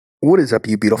What is up,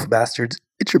 you beautiful bastards?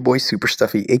 It's your boy Super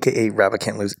Stuffy, aka Rabbit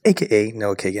Can't Lose, aka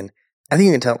Noah Kagan. I think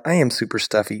you can tell I am super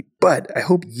stuffy, but I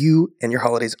hope you and your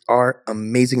holidays are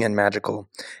amazing and magical.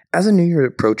 As the new year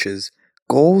approaches,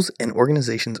 goals and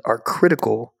organizations are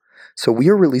critical, so we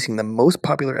are releasing the most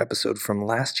popular episode from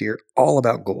last year all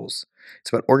about goals.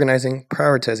 It's about organizing,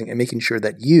 prioritizing, and making sure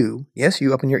that you, yes,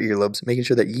 you up in your earlobes, making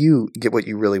sure that you get what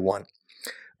you really want.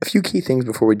 A few key things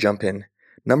before we jump in.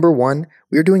 Number one,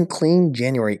 we are doing Clean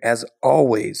January as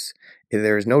always.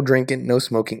 There is no drinking, no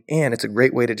smoking, and it's a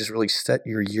great way to just really set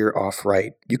your year off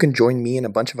right. You can join me and a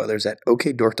bunch of others at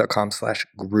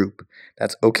okdork.com/group.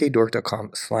 That's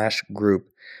okdork.com/group.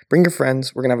 Bring your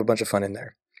friends. We're going to have a bunch of fun in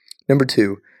there. Number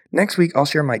two, next week I'll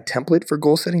share my template for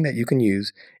goal setting that you can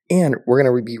use, and we're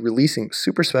going to be releasing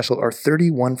super special our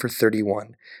 31 for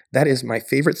 31. That is my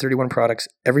favorite 31 products.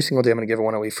 Every single day I'm going to give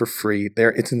one away for free.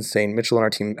 It's insane. Mitchell and our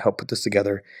team helped put this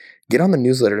together. Get on the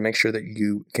newsletter to make sure that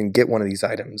you can get one of these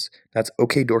items. That's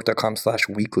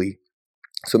okdork.com/weekly.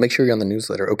 So make sure you're on the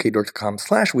newsletter,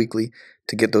 okdork.com/weekly,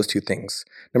 to get those two things.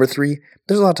 Number three,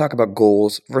 there's a lot of talk about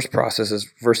goals versus processes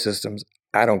versus systems.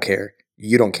 I don't care.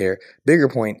 You don't care. Bigger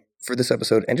point for this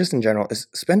episode and just in general is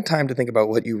spend time to think about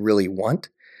what you really want,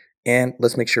 and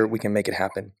let's make sure we can make it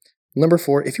happen. Number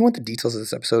four, if you want the details of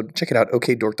this episode, check it out,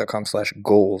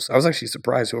 okdork.com/goals. I was actually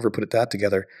surprised whoever put that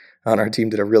together on our team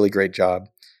did a really great job.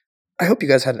 I hope you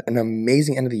guys had an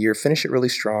amazing end of the year. Finish it really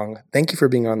strong. Thank you for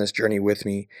being on this journey with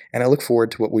me, and I look forward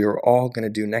to what we are all going to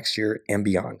do next year and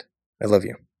beyond. I love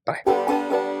you. Bye.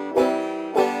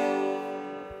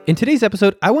 In today's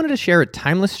episode, I wanted to share a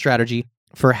timeless strategy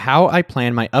for how I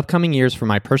plan my upcoming years for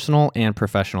my personal and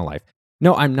professional life.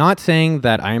 No, I'm not saying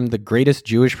that I'm the greatest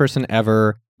Jewish person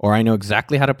ever, or I know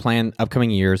exactly how to plan upcoming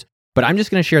years, but I'm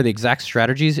just going to share the exact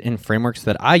strategies and frameworks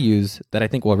that I use that I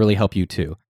think will really help you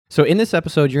too. So in this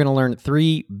episode, you're going to learn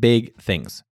three big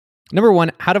things. Number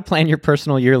one, how to plan your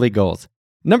personal yearly goals.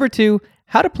 Number two,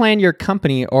 how to plan your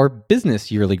company or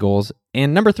business yearly goals.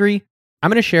 And number three, I'm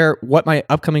going to share what my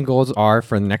upcoming goals are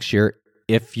for the next year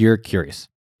if you're curious.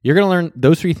 You're going to learn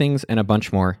those three things and a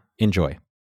bunch more. Enjoy.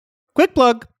 Quick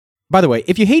plug. By the way,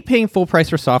 if you hate paying full price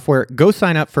for software, go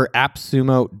sign up for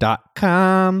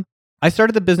appsumo.com. I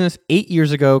started the business 8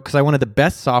 years ago because I wanted the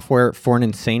best software for an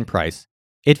insane price.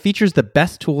 It features the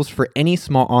best tools for any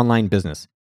small online business.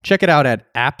 Check it out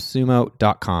at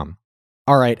appsumo.com.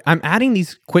 All right, I'm adding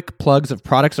these quick plugs of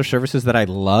products or services that I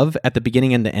love at the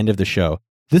beginning and the end of the show.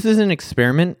 This is an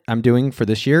experiment I'm doing for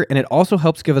this year, and it also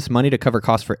helps give us money to cover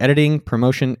costs for editing,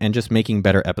 promotion, and just making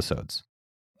better episodes.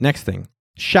 Next thing,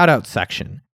 shout out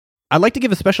section. I'd like to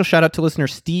give a special shout out to listener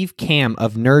Steve Cam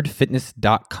of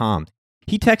nerdfitness.com.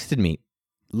 He texted me,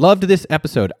 "Loved this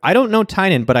episode. I don't know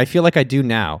Tynan, but I feel like I do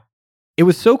now." It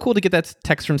was so cool to get that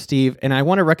text from Steve, and I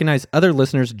want to recognize other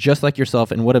listeners just like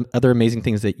yourself and what other amazing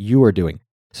things that you are doing.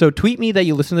 So tweet me that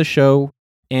you listen to the show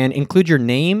and include your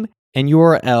name and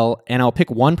URL, and I'll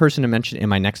pick one person to mention in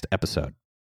my next episode.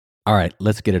 All right,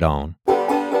 let's get it on.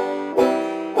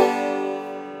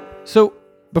 So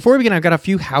before we begin, I've got a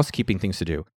few housekeeping things to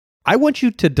do. I want you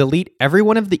to delete every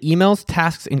one of the emails,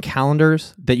 tasks, and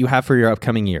calendars that you have for your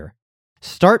upcoming year.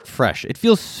 Start fresh. It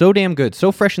feels so damn good,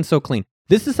 so fresh and so clean.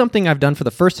 This is something I've done for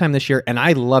the first time this year, and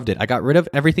I loved it. I got rid of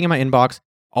everything in my inbox,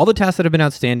 all the tasks that have been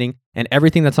outstanding, and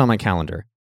everything that's on my calendar.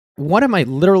 One of my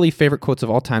literally favorite quotes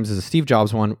of all times is a Steve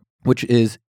Jobs one, which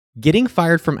is, "Getting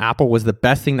fired from Apple was the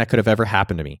best thing that could have ever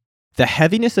happened to me. The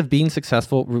heaviness of being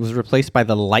successful was replaced by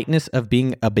the lightness of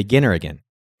being a beginner again.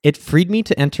 It freed me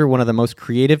to enter one of the most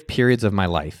creative periods of my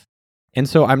life." And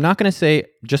so I'm not going to say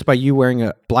just by you wearing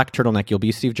a black turtleneck, you'll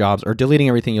be Steve Jobs, or deleting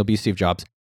everything, you'll be Steve Jobs.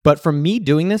 But from me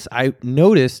doing this, I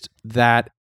noticed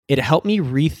that it helped me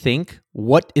rethink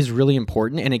what is really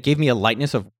important, and it gave me a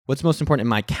lightness of what's most important in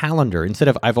my calendar instead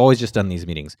of I've always just done these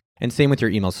meetings. And same with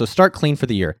your emails. So start clean for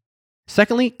the year.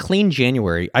 Secondly, Clean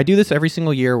January. I do this every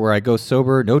single year where I go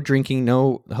sober, no drinking,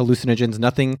 no hallucinogens,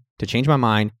 nothing to change my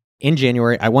mind. In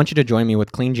January, I want you to join me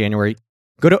with Clean January.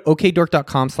 Go to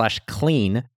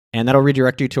okdork.com/clean, and that'll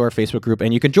redirect you to our Facebook group,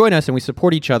 and you can join us and we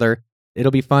support each other. It'll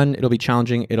be fun. It'll be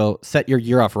challenging. It'll set your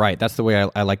year off right. That's the way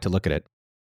I like to look at it.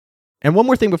 And one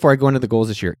more thing before I go into the goals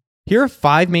this year. Here are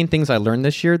 5 main things I learned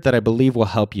this year that I believe will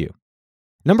help you.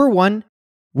 Number one,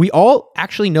 we all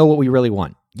actually know what we really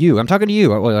want. I'm talking to you.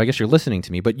 Well, I guess you're listening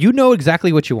to me, but you know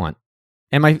exactly what you want.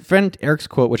 And my friend Eric's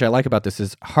quote, which I like about this,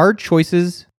 is hard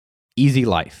choices, easy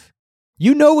life.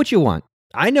 You know what you want.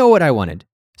 I know what I wanted.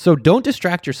 So don't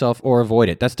distract yourself or avoid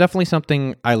it. That's definitely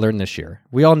something I learned this year.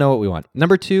 We all know what we want.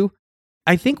 Number two,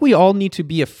 I think we all need to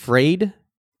be afraid,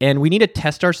 and we need to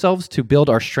test ourselves to build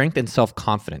our strength and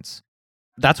self-confidence.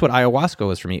 That's what ayahuasca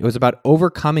was for me. It was about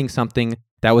overcoming something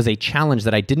that was a challenge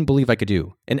that I didn't believe I could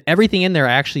do. And everything in there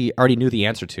I actually already knew the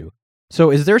answer to.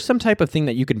 So is there some type of thing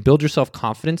that you can build yourself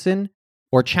confidence in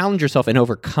or challenge yourself and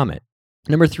overcome it?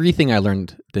 Number 3 thing I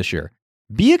learned this year,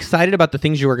 be excited about the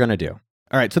things you are going to do.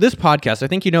 All right, so this podcast, I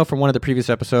think you know from one of the previous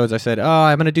episodes, I said,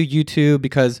 I'm going to do YouTube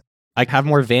because I have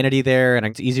more vanity there and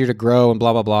it's easier to grow and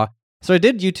blah, blah, blah. So I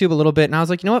did YouTube a little bit and I was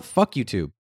like, you know what? Fuck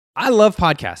YouTube. I love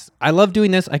podcasts. I love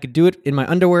doing this. I could do it in my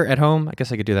underwear at home. I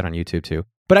guess I could do that on YouTube too.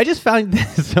 But I just found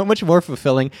this so much more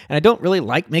fulfilling and I don't really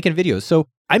like making videos. So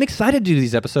I'm excited to do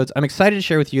these episodes. I'm excited to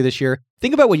share with you this year.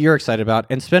 Think about what you're excited about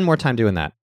and spend more time doing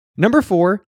that. Number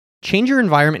 4, change your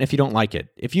environment if you don't like it.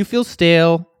 If you feel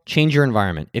stale, change your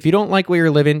environment. If you don't like where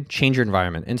you're living, change your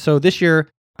environment. And so this year,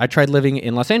 I tried living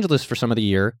in Los Angeles for some of the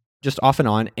year, just off and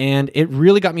on, and it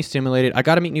really got me stimulated. I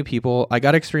got to meet new people. I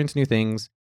got to experience new things.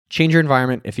 Change your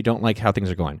environment if you don't like how things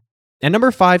are going. And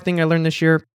number 5 thing I learned this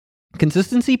year,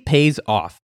 consistency pays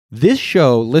off. This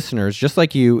show, listeners, just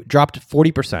like you, dropped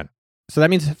 40%. So that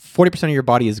means 40% of your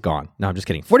body is gone. No, I'm just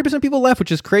kidding. 40% of people left,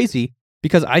 which is crazy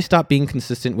because I stopped being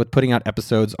consistent with putting out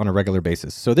episodes on a regular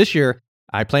basis. So this year,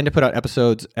 I plan to put out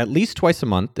episodes at least twice a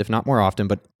month, if not more often.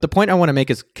 But the point I want to make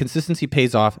is consistency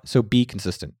pays off, so be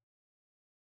consistent.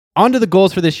 On to the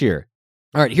goals for this year.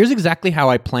 All right, here's exactly how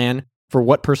I plan for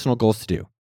what personal goals to do.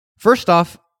 First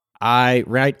off, I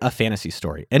write a fantasy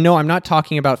story. And no, I'm not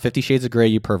talking about 50 Shades of Grey,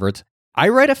 you perverts. I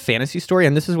write a fantasy story,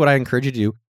 and this is what I encourage you to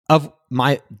do, of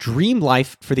my dream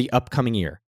life for the upcoming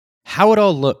year. How it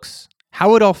all looks,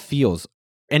 how it all feels,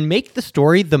 and make the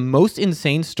story the most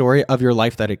insane story of your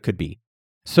life that it could be.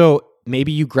 So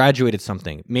maybe you graduated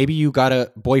something. Maybe you got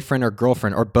a boyfriend or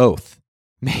girlfriend or both.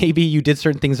 Maybe you did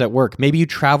certain things at work. Maybe you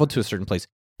traveled to a certain place.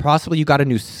 Possibly you got a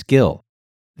new skill.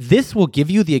 This will give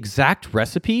you the exact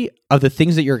recipe of the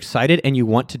things that you're excited and you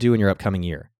want to do in your upcoming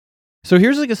year. So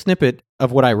here's like a snippet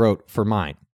of what I wrote for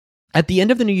mine. At the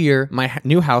end of the new year, my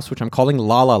new house, which I'm calling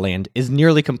La La Land, is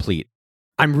nearly complete.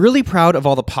 I'm really proud of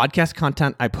all the podcast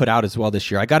content I put out as well this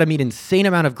year. I got to meet an insane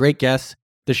amount of great guests.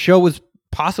 The show was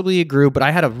possibly a group, but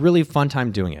I had a really fun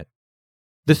time doing it.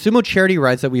 The sumo charity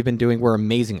rides that we've been doing were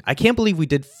amazing. I can't believe we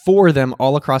did 4 of them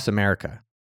all across America.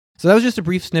 So that was just a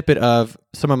brief snippet of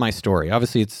some of my story.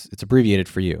 Obviously, it's abbreviated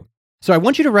for you. So I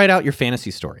want you to write out your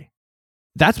fantasy story.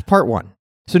 That's part 1.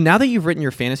 So now that you've written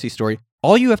your fantasy story,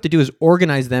 all you have to do is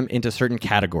organize them into certain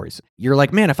categories. You're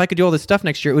like, man, if I could do all this stuff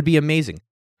next year, it would be amazing.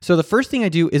 So the first thing I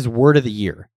do is word of the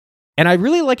year. And I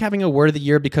really like having a word of the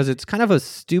year because it's kind of a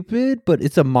stupid, but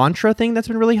it's a mantra thing that's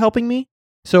been really helping me.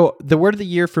 So the word of the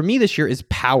year for me this year is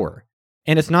power.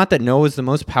 And it's not that Noah is the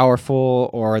most powerful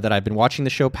or that I've been watching the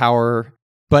show Power,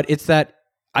 but it's that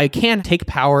I can take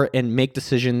power and make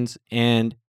decisions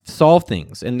and solve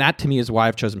things. And that to me is why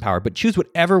I've chosen power. But choose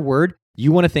whatever word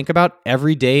you want to think about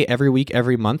every day, every week,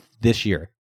 every month this year.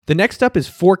 The next up is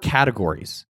 4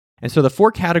 categories. And so the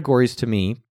 4 categories to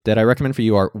me that I recommend for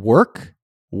you are work,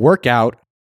 workout,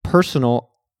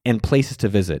 personal, and places to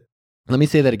visit. Let me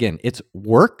say that again. It's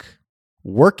work,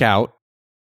 workout,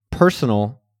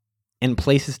 personal, and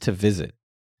places to visit.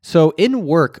 So in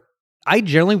work, I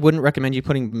generally wouldn't recommend you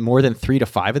putting more than 3 to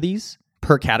 5 of these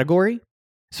per category.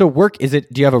 So work, do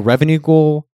you have a revenue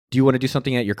goal? Do you want to do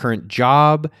something at your current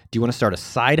job? Do you want to start a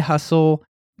side hustle?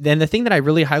 Then the thing that I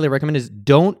really highly recommend is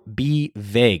don't be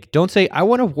vague. Don't say, I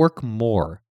want to work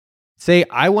more. Say,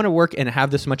 I want to work and have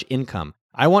this much income.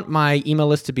 I want my email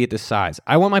list to be at this size.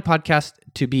 I want my podcast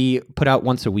to be put out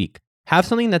once a week. Have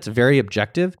something that's very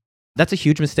objective. That's a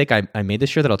huge mistake I made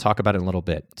this year that I'll talk about in a little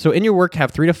bit. So in your work,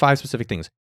 have 3 to 5 specific things.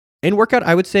 In workout,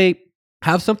 I would say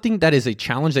have something that is a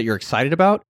challenge that you're excited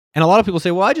about. And a lot of people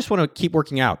say, well, I just want to keep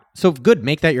working out. So good,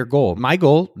 make that your goal. My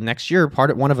goal next year,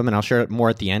 one of them, and I'll share it more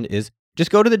at the end, is just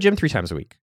go to the gym 3 times a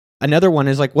week. Another one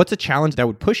is like, what's a challenge that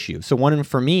would push you? So one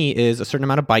for me is a certain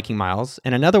amount of biking miles.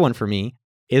 And another one for me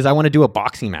is I want to do a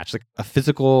boxing match, like a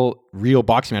physical, real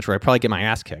boxing match where I probably get my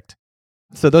ass kicked.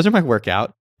 So those are my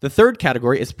workout. The third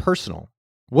category is personal.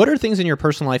 What are things in your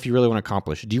personal life you really want to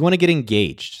accomplish? Do you want to get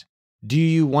engaged? Do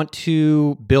you want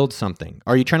to build something?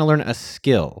 Are you trying to learn a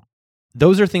skill?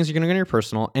 Those are things you're going to go in your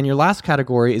personal. And your last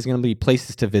category is going to be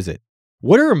places to visit.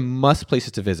 What are must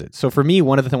places to visit? So for me,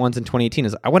 one of the ones in 2018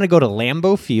 is I want to go to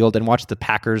Lambeau Field and watch the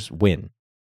Packers win,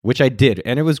 which I did,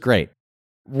 and it was great.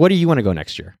 What do you want to go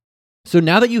next year? So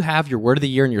now that you have your word of the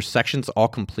year and your sections all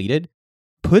completed,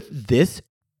 put this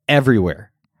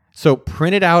everywhere. So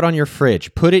print it out on your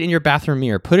fridge, put it in your bathroom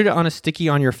mirror, put it on a sticky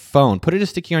on your phone, put it a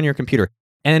sticky on your computer.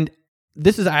 And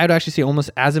this is, I would actually say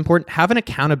almost as important, have an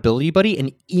accountability buddy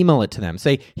and email it to them.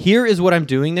 Say, here is what I'm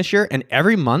doing this year. And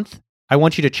every month, I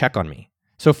want you to check on me.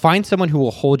 So find someone who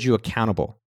will hold you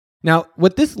accountable. Now,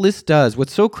 what this list does,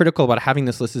 what's so critical about having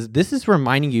this list is this is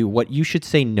reminding you what you should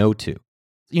say no to.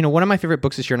 One of my favorite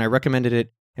books this year, and I recommended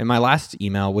it in my last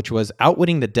email, which was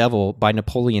Outwitting the Devil by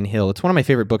Napoleon Hill. It's one of my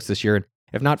favorite books this year,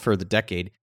 if not for the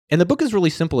decade. And the book is really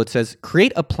simple. It says,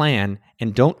 create a plan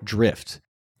and don't drift.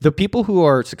 The people who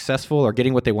are successful or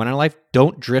getting what they want in life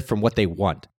don't drift from what they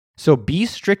want. So be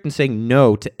strict in saying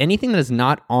no to anything that is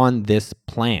not on this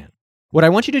plan. What I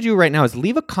want you to do right now is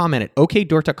leave a comment at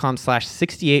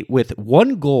okdork.com/68 with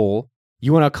one goal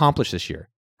you want to accomplish this year.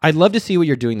 I'd love to see what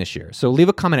you're doing this year. So leave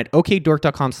a comment at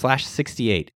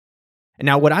okdork.com/68. And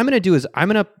now what I'm going to do is I'm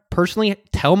going to personally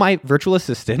tell my virtual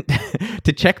assistant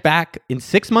to check back in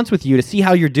 6 months with you to see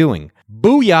how you're doing.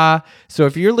 Booyah! So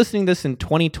if you're listening to this in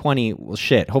 2020, well,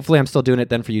 shit, hopefully I'm still doing it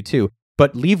then for you too.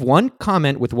 But leave one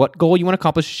comment with what goal you want to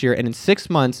accomplish this year. And in 6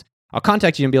 months, I'll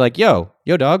contact you and be like, yo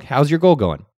dog, how's your goal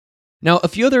going? Now, a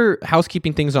few other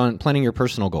housekeeping things on planning your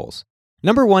personal goals.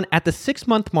 Number one, at the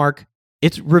 6-month mark,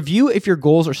 it's review if your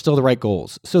goals are still the right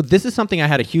goals. So this is something I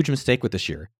had a huge mistake with this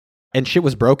year, and shit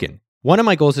was broken. One of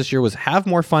my goals this year was have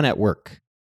more fun at work.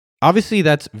 Obviously,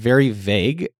 that's very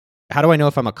vague. How do I know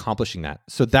if I'm accomplishing that?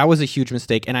 So that was a huge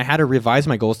mistake, and I had to revise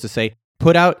my goals to say,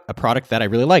 put out a product that I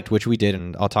really liked, which we did,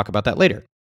 and I'll talk about that later.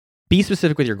 Be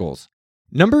specific with your goals.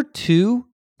 Number two,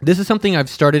 this is something I've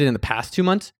started in the past 2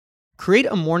 months. Create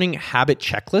a morning habit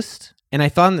checklist. And I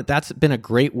found that that's been a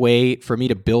great way for me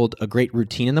to build a great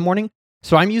routine in the morning.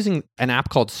 So I'm using an app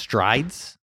called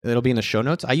Strides. It'll be in the show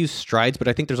notes. I use Strides, but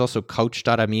I think there's also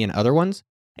Coach.me and other ones.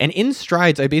 And in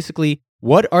Strides,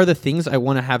 what are the things I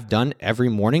want to have done every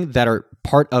morning that are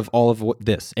part of all of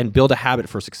this and build a habit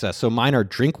for success? So mine are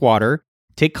drink water,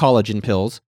 take collagen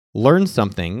pills, learn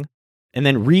something, and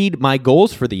then read my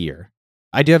goals for the year.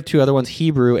 I do have 2 other ones,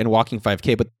 Hebrew and walking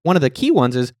 5K, but one of the key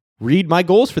ones is read my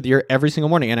goals for the year every single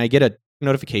morning. And I get a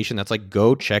notification that's like,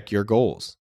 go check your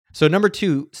goals. So number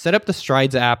 2, set up the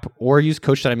Strides app or use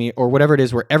Coach.me or whatever it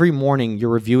is where every morning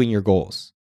you're reviewing your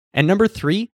goals. And number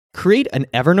 3, create an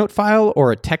Evernote file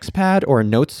or a text pad or a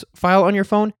notes file on your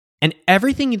phone. And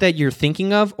everything that you're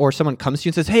thinking of, or someone comes to you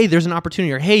and says, hey, there's an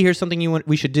opportunity, or hey, here's something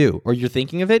we should do, or you're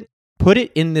thinking of it, put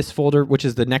it in this folder, which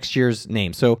is the next year's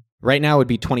name. So right now it would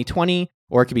be 2020,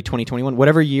 or it could be 2021,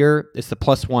 whatever year, it's the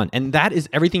 +1. And that is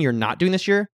everything you're not doing this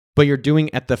year, but you're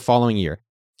doing at the following year.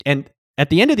 And at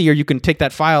the end of the year, you can take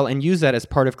that file and use that as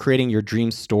part of creating your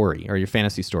dream story or your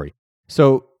fantasy story.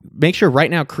 So make sure right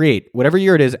now, create whatever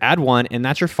year it is, add 1, and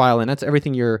that's your file, and that's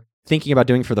everything you're thinking about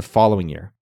doing for the following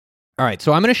year. All right,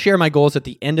 so I'm going to share my goals at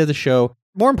the end of the show.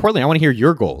 More importantly, I want to hear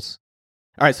your goals.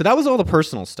 All right, so that was all the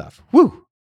personal stuff. Woo!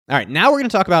 All right, now we're going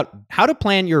to talk about how to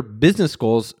plan your business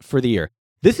goals for the year.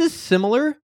 This is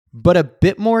similar, but a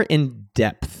bit more in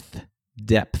depth.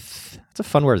 Depth. That's a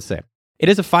fun word to say. It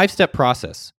is a 5-step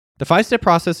process. The 5-step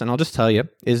process, and I'll just tell you,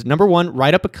 is number 1,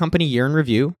 write up a company year in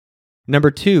review.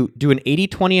 Number 2, do an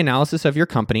 80-20 analysis of your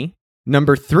company.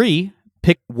 Number 3,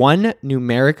 pick one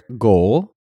numeric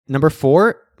goal. Number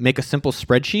 4, make a simple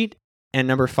spreadsheet. And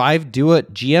number 5, do a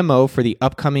GMO for the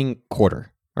upcoming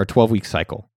quarter or 12-week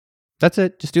cycle. That's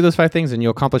it. Just do those 5 things and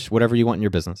you'll accomplish whatever you want in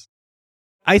your business.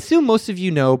 I assume most of you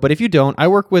know, but if you don't, I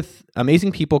work with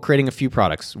amazing people creating a few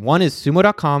products. One is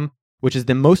Sumo.com, which is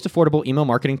the most affordable email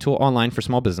marketing tool online for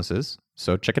small businesses.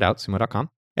 So check it out, Sumo.com.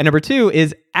 And number 2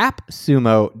 is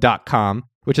AppSumo.com,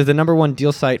 which is the number 1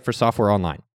 deal site for software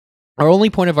online. Our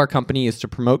only point of our company is to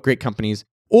promote great companies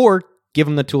or give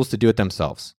them the tools to do it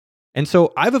themselves. And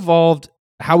so I've evolved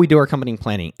how we do our company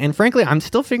planning. And frankly, I'm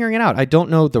still figuring it out. I don't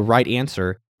know the right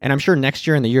answer. And I'm sure next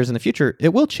year and the years in the future,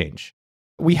 it will change.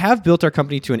 We have built our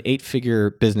company to an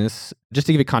 8-figure business. Just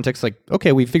to give you context,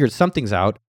 okay, we figured some things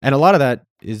out. And a lot of that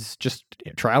is just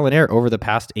trial and error over the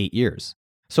past 8 years.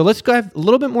 So let's go a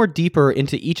little bit more deeper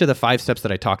into each of the 5 steps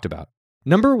that I talked about.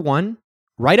 Number 1,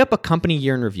 write up a company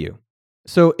year in review.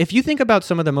 So if you think about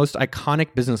some of the most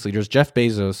iconic business leaders, Jeff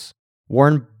Bezos,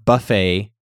 Warren Buffett,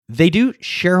 they do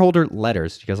shareholder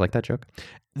letters. Do you guys like that joke?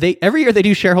 Every year they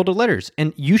do shareholder letters,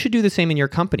 and you should do the same in your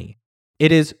company.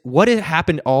 It is what had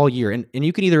happened all year. And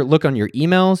you can either look on your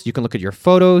emails, you can look at your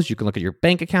photos, you can look at your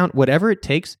bank account, whatever it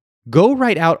takes. Go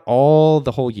write out all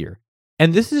the whole year.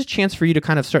 And this is a chance for you to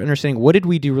kind of start understanding, what did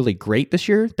we do really great this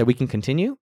year that we can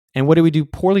continue? And what did we do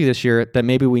poorly this year that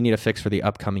maybe we need to fix for the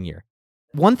upcoming year?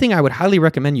 One thing I would highly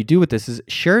recommend you do with this is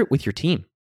share it with your team.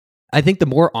 I think the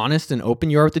more honest and open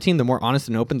you are with the team, the more honest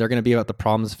and open they're going to be about the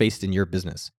problems faced in your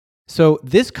business. So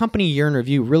this company year in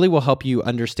review really will help you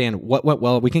understand what went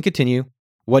well, we can continue,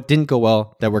 what didn't go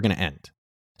well, that we're going to end.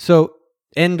 So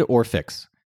end or fix.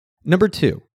 Number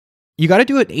 2, you got to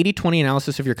do an 80-20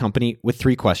 analysis of your company with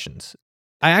 3 questions.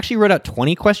 I actually wrote out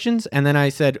 20 questions and then I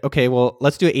said, okay, well,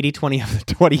 let's do 80-20 of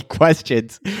the 20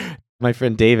 questions. My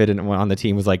friend David on the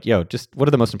team was like, yo, just what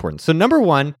are the most important? So number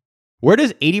one, where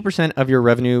does 80% of your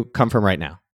revenue come from right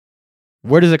now?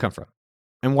 Where does it come from?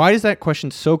 And why is that question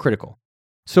so critical?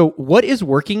 So what is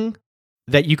working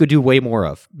that you could do way more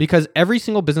of? Because every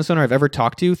single business owner I've ever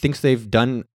talked to thinks they've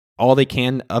done all they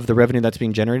can of the revenue that's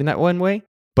being generated in that one way,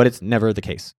 but it's never the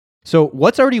case. So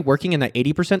what's already working in that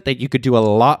 80% that you could do a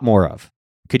lot more of?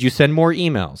 Could you send more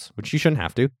emails, which you shouldn't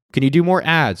have to? Can you do more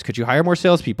ads? Could you hire more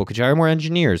salespeople? Could you hire more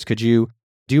engineers? Could you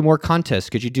do more contests?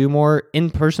 Could you do more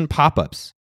in-person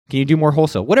pop-ups? Can you do more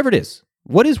wholesale? Whatever it is.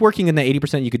 What is working in the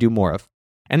 80% you could do more of?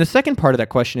 And the second part of that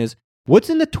question is, what's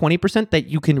in the 20% that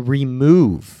you can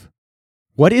remove?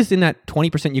 What is in that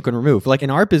 20% you can remove? Like in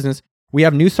our business, we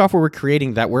have new software we're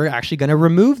creating that we're actually going to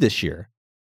remove this year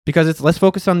because let's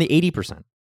focus on the 80%.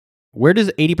 Where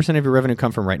does 80% of your revenue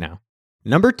come from right now?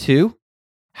 Number two,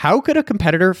 how could a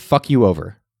competitor fuck you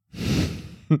over?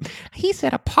 He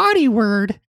said a potty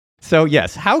word. So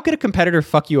yes, how could a competitor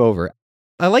fuck you over?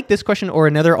 I like this question, or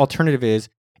another alternative is,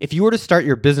 if you were to start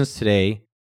your business today,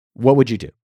 what would you do?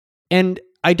 And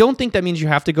I don't think that means you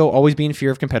have to go always be in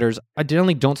fear of competitors. I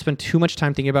generally don't spend too much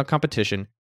time thinking about competition,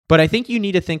 but I think you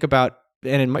need to think about,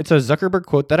 and it's a Zuckerberg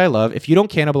quote that I love, if you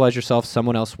don't cannibalize yourself,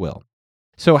 someone else will.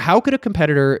 So how could a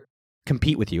competitor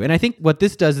compete with you? And I think what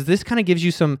this does is this kind of gives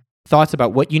you some thoughts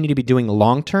about what you need to be doing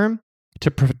long-term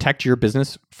to protect your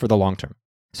business for the long term.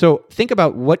 So think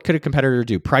about, what could a competitor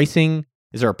do? Pricing?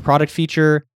 Is there a product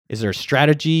feature? Is there a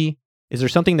strategy? Is there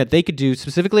something that they could do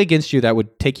specifically against you that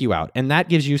would take you out? And that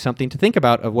gives you something to think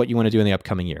about of what you want to do in the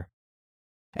upcoming year.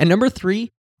 And number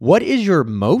three, what is your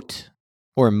moat,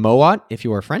 or MOAT if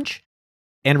you are French,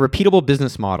 and repeatable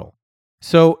business model?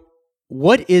 So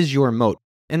what is your moat?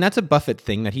 And that's a Buffett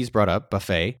thing that he's brought up,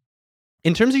 Buffet.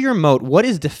 In terms of your moat, what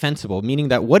is defensible? Meaning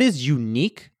that what is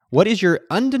unique? What is your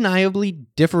undeniably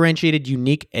differentiated,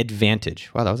 unique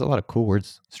advantage? Wow, that was a lot of cool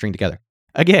words stringed together.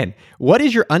 Again, what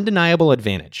is your undeniable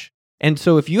advantage? And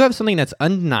so if you have something that's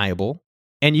undeniable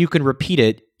and you can repeat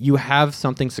it, you have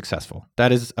something successful.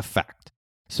 That is a fact.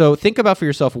 So think about for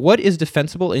yourself, what is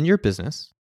defensible in your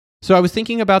business? So I was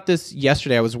thinking about this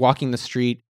yesterday. I was walking the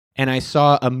street and I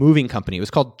saw a moving company. It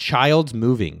was called Childs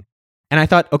Moving. And I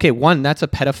thought, okay, one, that's a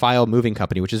pedophile moving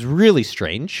company, which is really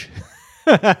strange.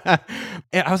 And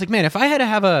I was like, man, if I had to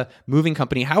have a moving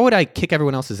company, how would I kick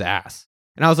everyone else's ass?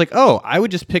 And I was like, oh, I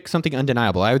would just pick something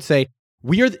undeniable. I would say,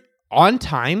 we are on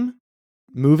time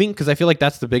moving, because I feel like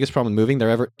that's the biggest problem with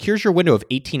moving. Here's your window of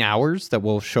 18 hours that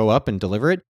will show up and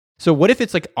deliver it. So what if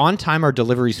it's like on time, our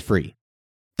delivery's free?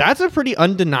 That's a pretty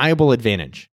undeniable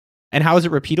advantage. And how is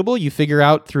it repeatable? You figure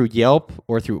out through Yelp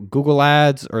or through Google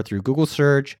Ads or through Google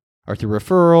Search or through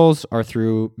referrals or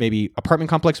through maybe apartment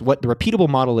complex, what the repeatable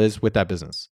model is with that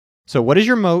business. So what is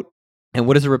your moat and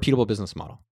what is a repeatable business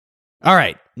model? All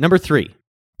right, number three,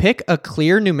 pick a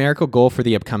clear numerical goal for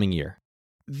the upcoming year.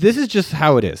 This is just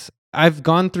how it is. I've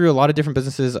gone through a lot of different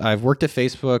businesses. I've worked at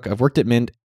Facebook. I've worked at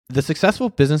Mint. The successful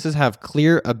businesses have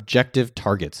clear objective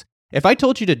targets. If I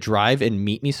told you to drive and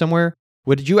meet me somewhere,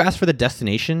 would you ask for the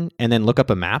destination and then look up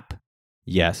a map?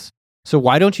 Yes. So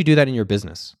why don't you do that in your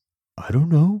business? I don't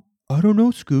know,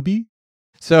 Scooby.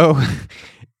 So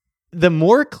the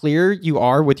more clear you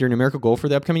are with your numerical goal for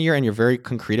the upcoming year and you're very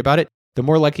concrete about it, the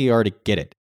more likely you are to get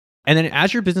it. And then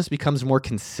as your business becomes more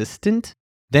consistent,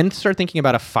 then start thinking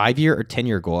about a 5-year or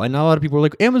 10-year goal. And a lot of people are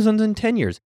like, Amazon's in 10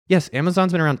 years. Yes,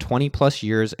 Amazon's been around 20 plus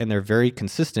years and they're very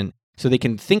consistent, so they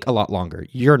can think a lot longer.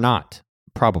 You're not,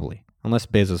 probably, unless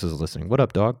Bezos is listening. What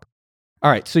up, dog?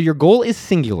 All right, so your goal is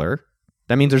singular.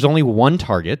 That means there's only one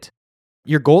target.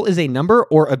 Your goal is a number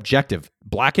or objective,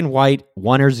 black and white,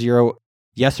 1 or 0,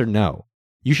 yes or no.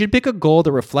 You should pick a goal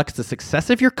that reflects the success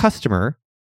of your customer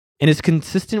and is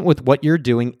consistent with what you're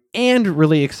doing and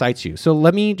really excites you. So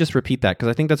let me just repeat that because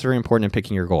I think that's very important in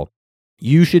picking your goal.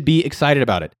 You should be excited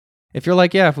about it. If you're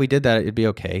like, yeah, if we did that, it'd be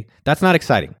okay. That's not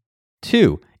exciting.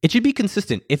 2, it should be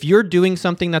consistent. If you're doing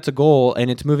something that's a goal and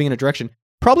it's moving in a direction,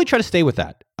 probably try to stay with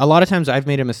that. A lot of times I've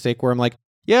made a mistake where I'm like,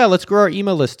 yeah, let's grow our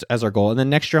email list as our goal. And then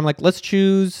next year I'm like, let's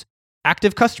choose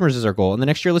active customers as our goal. And the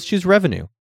next year, let's choose revenue.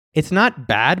 It's not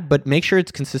bad, but make sure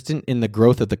it's consistent in the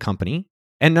growth of the company.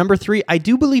 And number 3, I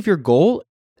do believe your goal,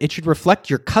 it should reflect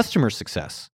your customer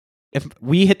success. If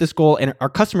we hit this goal, and our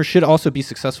customers should also be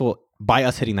successful by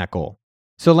us hitting that goal.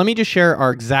 So let me just share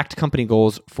our exact company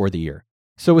goals for the year.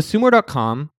 So with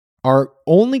Sumo.com, our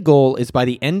only goal is by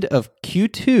the end of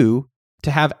Q2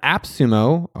 to have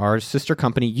AppSumo, our sister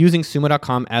company, using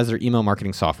Sumo.com as their email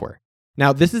marketing software.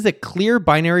 Now, this is a clear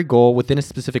binary goal within a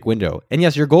specific window. And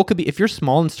yes, your goal could be, if you're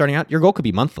small and starting out, your goal could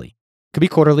be monthly. It could be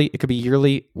quarterly, it could be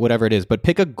yearly, whatever it is, but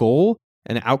pick a goal,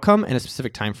 an outcome, and a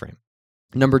specific time frame.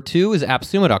 Number 2 is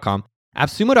AppSumo.com.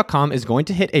 AppSumo.com is going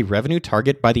to hit a revenue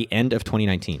target by the end of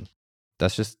 2019.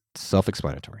 That's just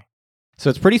self-explanatory. So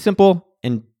it's pretty simple,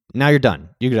 and now you're done.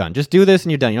 You're done. Just do this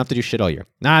and you're done. You don't have to do shit all year.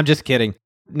 Nah, I'm just kidding.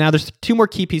 Now there's 2 more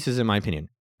key pieces in my opinion.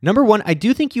 Number 1, I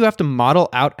do think you have to model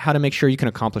out how to make sure you can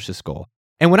accomplish this goal.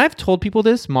 And when I've told people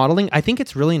this, modeling, I think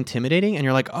it's really intimidating and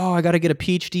you're like, oh, I got to get a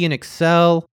PhD in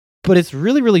Excel. But it's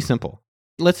really, really simple.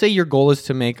 Let's say your goal is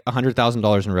to make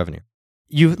 $100,000 in revenue.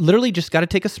 You've literally just got to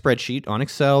take a spreadsheet on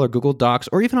Excel or Google Docs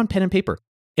or even on pen and paper.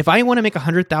 If I want to make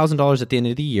 $100,000 at the end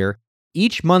of the year,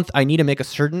 each month I need to make a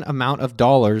certain amount of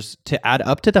dollars to add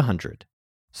up to the 100.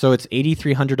 So it's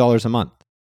 $8,300 a month.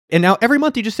 And now every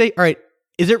month you just say, all right,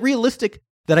 is it realistic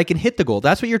that I can hit the goal?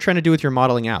 That's what you're trying to do with your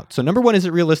modeling out. So number 1, is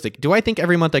it realistic? Do I think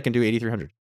every month I can do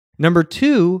 8,300? Number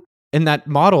 2 in that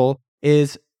model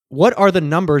is, what are the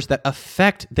numbers that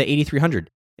affect the 8,300?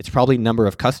 It's probably number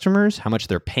of customers, how much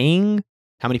they're paying,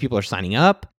 how many people are signing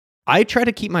up. I try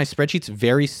to keep my spreadsheets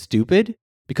very stupid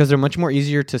because they're much more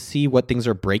easier to see what things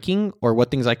are breaking or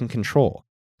what things I can control.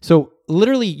 So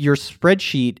literally your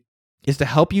spreadsheet is to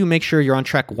help you make sure you're on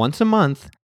track once a month.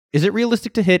 Is it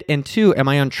realistic to hit? And 2, am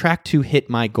I on track to hit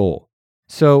my goal?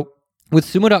 So with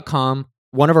Sumo.com,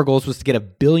 one of our goals was to get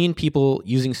 1 billion people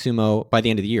using Sumo by the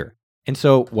end of the year. And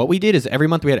so what we did is every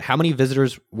month we had how many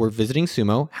visitors were visiting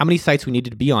Sumo, how many sites we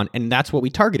needed to be on, and that's what we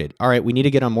targeted. All right, we need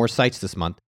to get on more sites this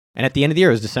month. And at the end of the year,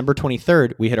 it was December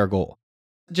 23rd, we hit our goal.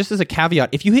 Just as a caveat,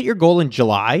 if you hit your goal in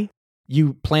July,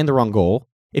 you planned the wrong goal.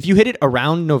 If you hit it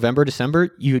around November,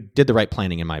 December, you did the right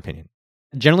planning, in my opinion.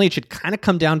 Generally, it should kind of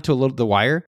come down to a little the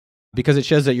wire because it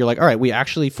shows that you're like, all right, we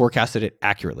actually forecasted it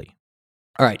accurately.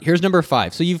 All right, here's number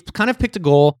 5. So you've kind of picked a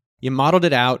goal, you modeled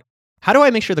it out. How do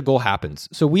I make sure the goal happens?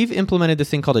 So we've implemented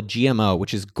this thing called a GMO,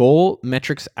 which is Goal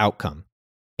Metrics Outcome.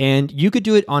 And you could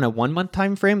do it on a 1-month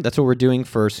time frame. That's what we're doing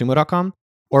for Sumo.com.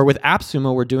 Or with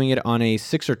AppSumo, we're doing it on a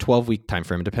 6 or 12-week time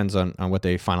frame. It depends on what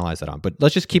they finalize it on. But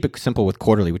let's just keep it simple with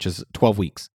quarterly, which is 12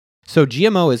 weeks. So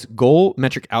GMO is Goal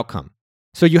Metric Outcome.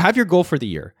 So you have your goal for the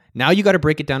year. Now you got to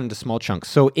break it down into small chunks.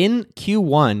 So in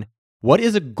Q1, what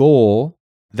is a goal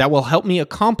that will help me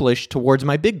accomplish towards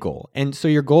my big goal? And so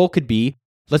your goal could be,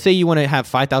 let's say you want to have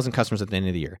 5,000 customers at the end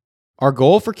of the year. Our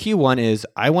goal for Q1 is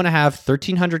I want to have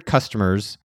 1,300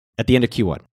 customers at the end of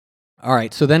Q1. All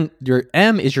right, so then your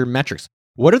M is your metrics.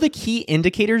 What are the key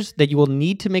indicators that you will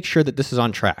need to make sure that this is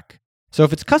on track? So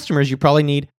if it's customers, you probably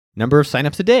need number of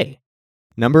signups a day,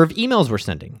 number of emails we're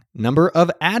sending, number of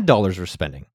ad dollars we're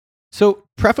spending. So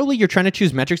preferably you're trying to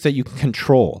choose metrics that you can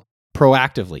control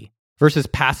proactively versus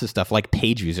passive stuff like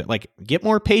page views. Like get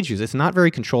more page views. It's not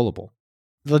very controllable.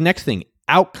 The next thing,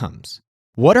 outcomes.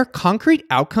 What are concrete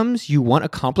outcomes you want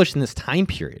accomplished in this time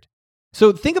period?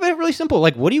 So think about it really simple.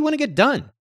 Like, what do you want to get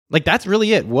done? Like, that's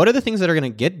really it. What are the things that are going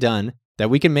to get done that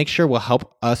we can make sure will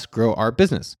help us grow our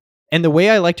business? And the way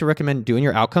I like to recommend doing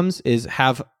your outcomes is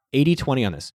have 80-20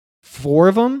 on this. 4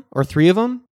 of them or 3 of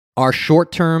them are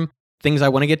short-term things I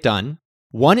want to get done.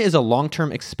 1 is a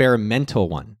long-term experimental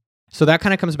one. So that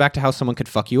kind of comes back to how someone could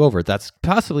fuck you over. That's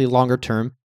possibly longer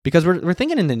term because we're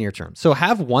thinking in the near term. So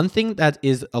have one thing that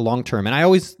is a long term. And I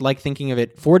always like thinking of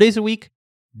it 4 days a week,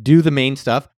 do the main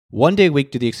stuff. 1 day a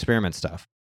week, do the experiment stuff.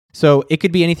 So it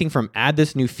could be anything from add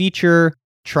this new feature,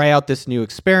 try out this new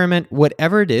experiment,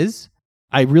 whatever it is.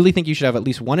 I really think you should have at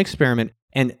least 1 experiment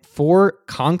and 4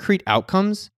 concrete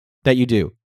outcomes that you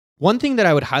do. One thing that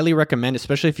I would highly recommend,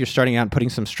 especially if you're starting out and putting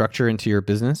some structure into your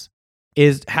business,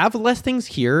 is have less things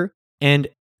here and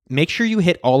make sure you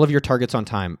hit all of your targets on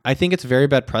time. I think it's very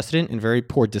bad precedent and very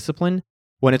poor discipline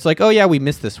when it's like, oh yeah, we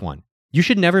missed this one. You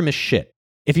should never miss shit.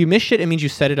 If you miss shit, it means you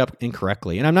set it up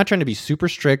incorrectly. And I'm not trying to be super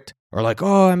strict or like,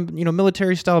 oh, I'm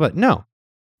military style, but no.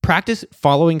 Practice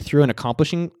following through and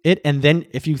accomplishing it. And then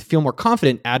if you feel more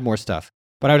confident, add more stuff.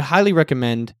 But I would highly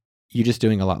recommend you just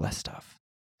doing a lot less stuff.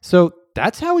 So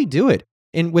that's how we do it.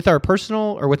 And with our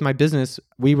personal or with my business,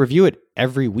 we review it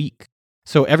every week.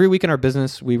 So every week in our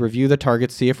business, we review the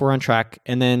targets, see if we're on track,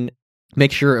 and then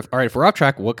make sure, if we're off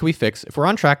track, what can we fix? If we're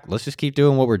on track, let's just keep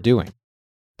doing what we're doing.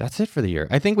 That's it for the year.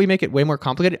 I think we make it way more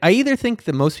complicated. I either think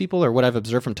that most people, or what I've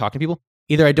observed from talking to people,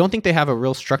 either I don't think they have a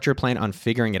real structure plan on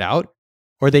figuring it out,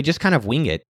 or they just kind of wing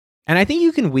it. And I think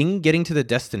you can wing getting to the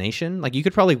destination. Like you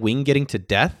could probably wing getting to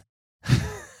death.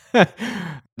 No,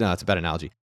 that's a bad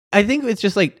analogy. I think it's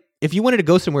just like, if you wanted to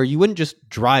go somewhere, you wouldn't just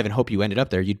drive and hope you ended up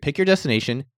there. You'd pick your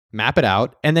destination, map it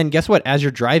out, and then guess what? As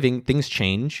you're driving, things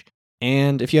change.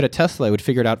 And if you had a Tesla, it would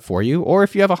figure it out for you. Or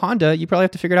if you have a Honda, you probably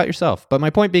have to figure it out yourself. But my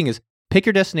point being is, pick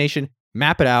your destination,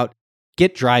 map it out,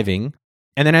 get driving,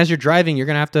 and then as you're driving, you're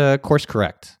going to have to course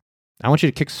correct. I want you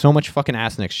to kick so much fucking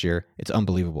ass next year. It's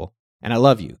unbelievable. And I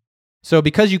love you. So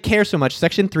because you care so much,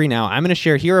 section 3 now, I'm going to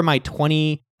share, here are my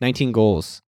 2019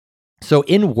 goals. So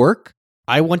in work,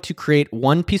 I want to create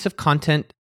one piece of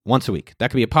content once a week. That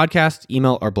could be a podcast,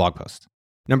 email, or blog post.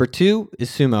 Number 2 is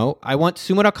Sumo. I want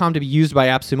sumo.com to be used by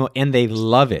AppSumo and they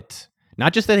love it.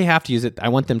 Not just that they have to use it, I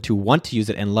want them to want to use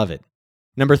it and love it.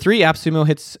 Number 3, AppSumo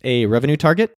hits a revenue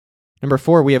target. Number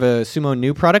 4, we have a Sumo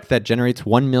new product that generates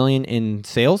 1 million in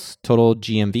sales, total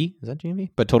GMV. Is that GMV?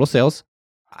 But total sales.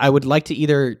 I would like to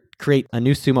either create a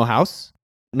new Sumo house.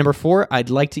 Number 4, I'd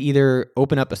like to either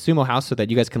open up a Sumo house so that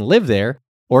you guys can live there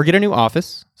or get a new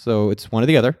office. So it's one or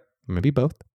the other, maybe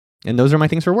both. And those are my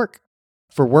things for work.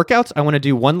 For workouts, I want to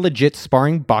do one legit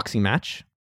sparring boxing match.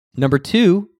 Number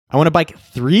 2, I want to bike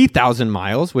 3,000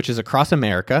 miles, which is across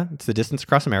America. It's the distance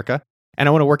across America. And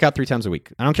I want to work out 3 times a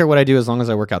week. I don't care what I do as long as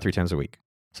I work out 3 times a week.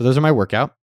 So those are my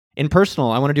workout. In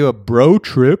personal, I want to do a bro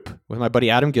trip with my buddy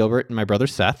Adam Gilbert and my brother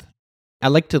Seth. I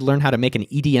like to learn how to make an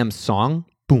EDM song.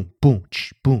 Boom, boom,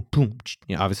 boom, boom.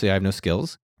 Obviously, I have no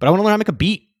skills, but I want to learn how to make a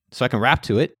beat so I can rap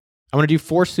to it. I want to do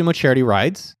 4 Sumo charity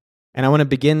rides, and I want to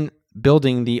begin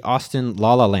building the Austin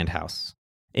La La Land house.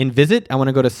 In visit, I want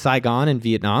to go to Saigon in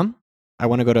Vietnam. I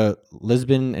want to go to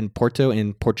Lisbon and Porto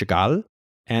in Portugal.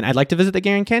 And I'd like to visit the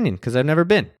Grand Canyon because I've never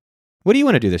been. What do you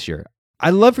want to do this year?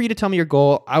 I'd love for you to tell me your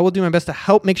goal. I will do my best to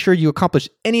help make sure you accomplish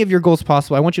any of your goals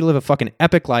possible. I want you to live a fucking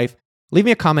epic life. Leave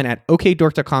me a comment at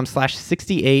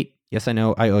okdork.com/68. Yes, I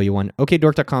know, I owe you one.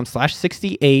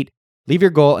 okdork.com/68. Leave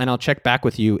your goal and I'll check back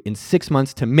with you in 6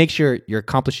 months to make sure you're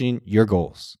accomplishing your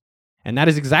goals. And that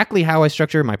is exactly how I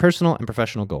structure my personal and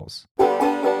professional goals.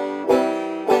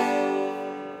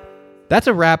 That's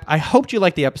a wrap. I hope you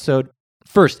liked the episode.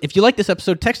 First, if you like this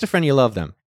episode, text a friend you love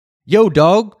them. Yo,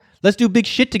 dog, let's do big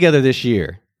shit together this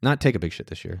year. Not take a big shit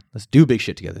this year. Let's do big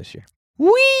shit together this year.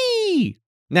 Whee!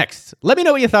 Next, let me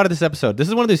know what you thought of this episode. This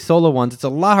is one of these solo ones. It's a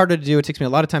lot harder to do. It takes me a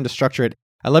lot of time to structure it.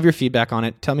 I love your feedback on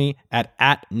it. Tell me at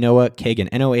Noah Kagan,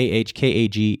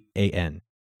 NOAHKAGAN.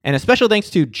 And a special thanks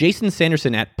to Jason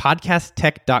Sanderson at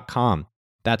podcasttech.com.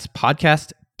 That's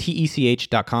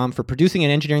podcasttech.com for producing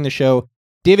and engineering the show.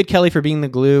 David Kelly for being the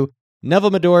glue.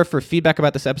 Neville Medor for feedback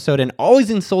about this episode and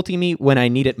always insulting me when I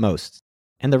need it most.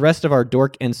 And the rest of our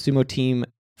Dork and Sumo team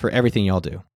for everything y'all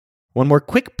do. One more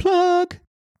quick plug.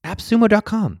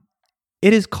 AppSumo.com.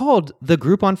 It is called the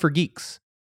Groupon for Geeks.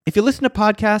 If you listen to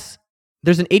podcasts,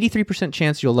 there's an 83%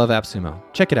 chance you'll love AppSumo.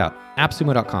 Check it out.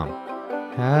 AppSumo.com.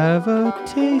 Have a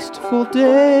tasteful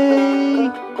day.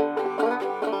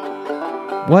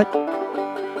 What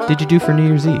did you do for New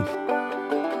Year's Eve?